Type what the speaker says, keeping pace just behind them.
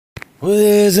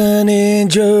There's an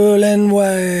angel in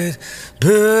white,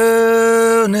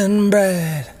 burning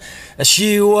bright, as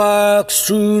she walks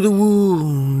through the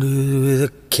wounded with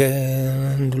a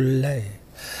candlelight.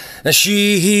 As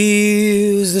she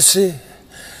heals the sick,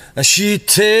 as she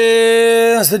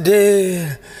tells the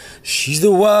dead, she's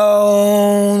the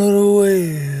one that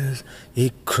wears a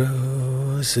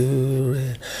cross of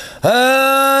red.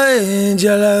 Oh,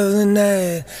 angel of the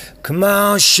night, come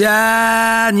on,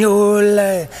 shine your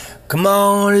light. Come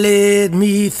on, let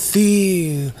me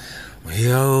feel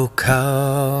your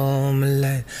calm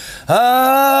light.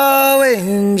 Oh,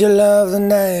 angel of the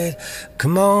night,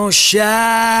 come on,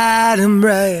 shine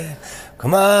bright.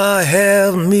 Come on,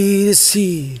 help me to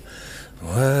see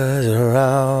what's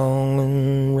wrong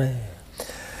and right.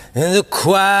 In the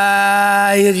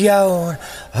quiet yawn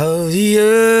of the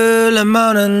early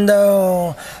morning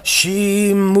dawn,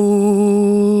 she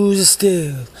moves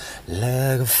still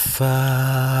like a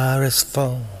forest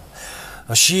fawn.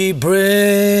 She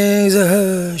brings a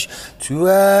hush to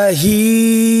our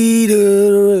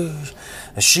heated rush.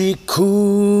 She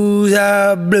cools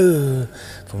our blood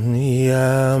from the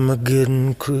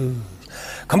Armageddon cruise.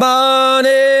 Come on,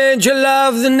 angel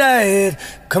of the night,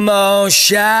 come on,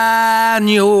 shine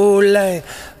your light.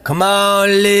 Come on,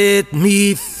 let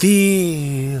me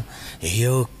feel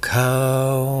your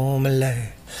calm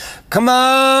light. Come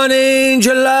on,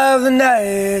 angel of the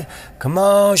night, come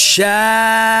on,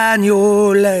 shine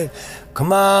your light.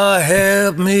 Come on,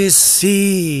 help me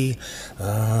see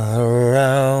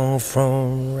around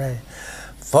from right.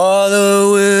 For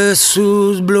the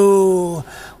whistles blow,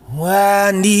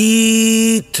 I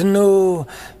need to know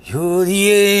you're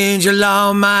the angel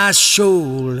on my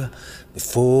shoulder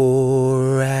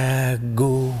before I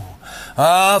go.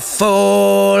 Oh,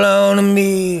 fall on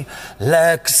me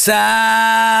like a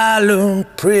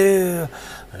silent prayer,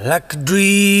 like a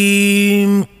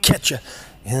dream catcher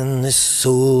in this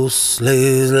soul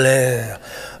slave's lair.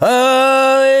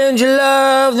 Oh, angel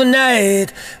of the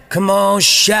night, come on,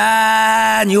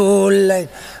 shine your light.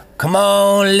 Come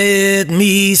on, let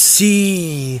me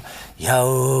see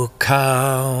your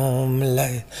calm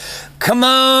light. Come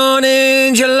on,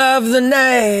 angel of the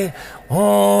night,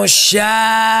 oh,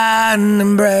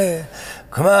 shine bright.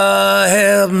 Come on,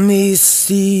 help me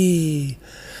see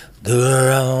the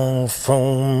wrong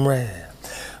from right.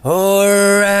 Oh,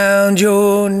 around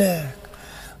your neck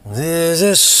there's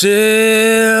a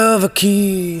silver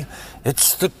key.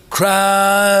 It's the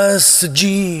cross of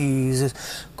Jesus,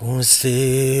 gonna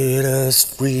set us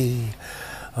free.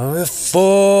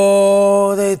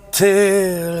 Before they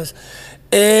tell us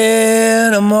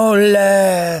animal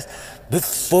lies,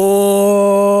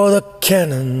 before the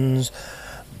cannons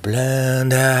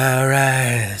blind our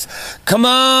eyes. Come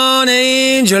on,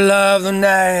 angel of the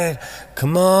night,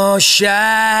 come on,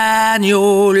 shine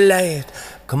your light.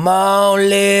 Come on,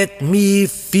 let me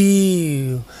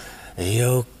feel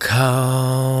your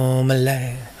calm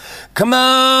light. Come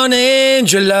on,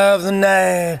 angel of the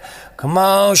night, come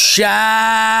on,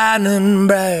 shining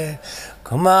bright.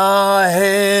 Come on,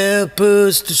 help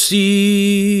us to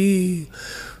see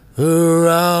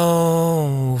around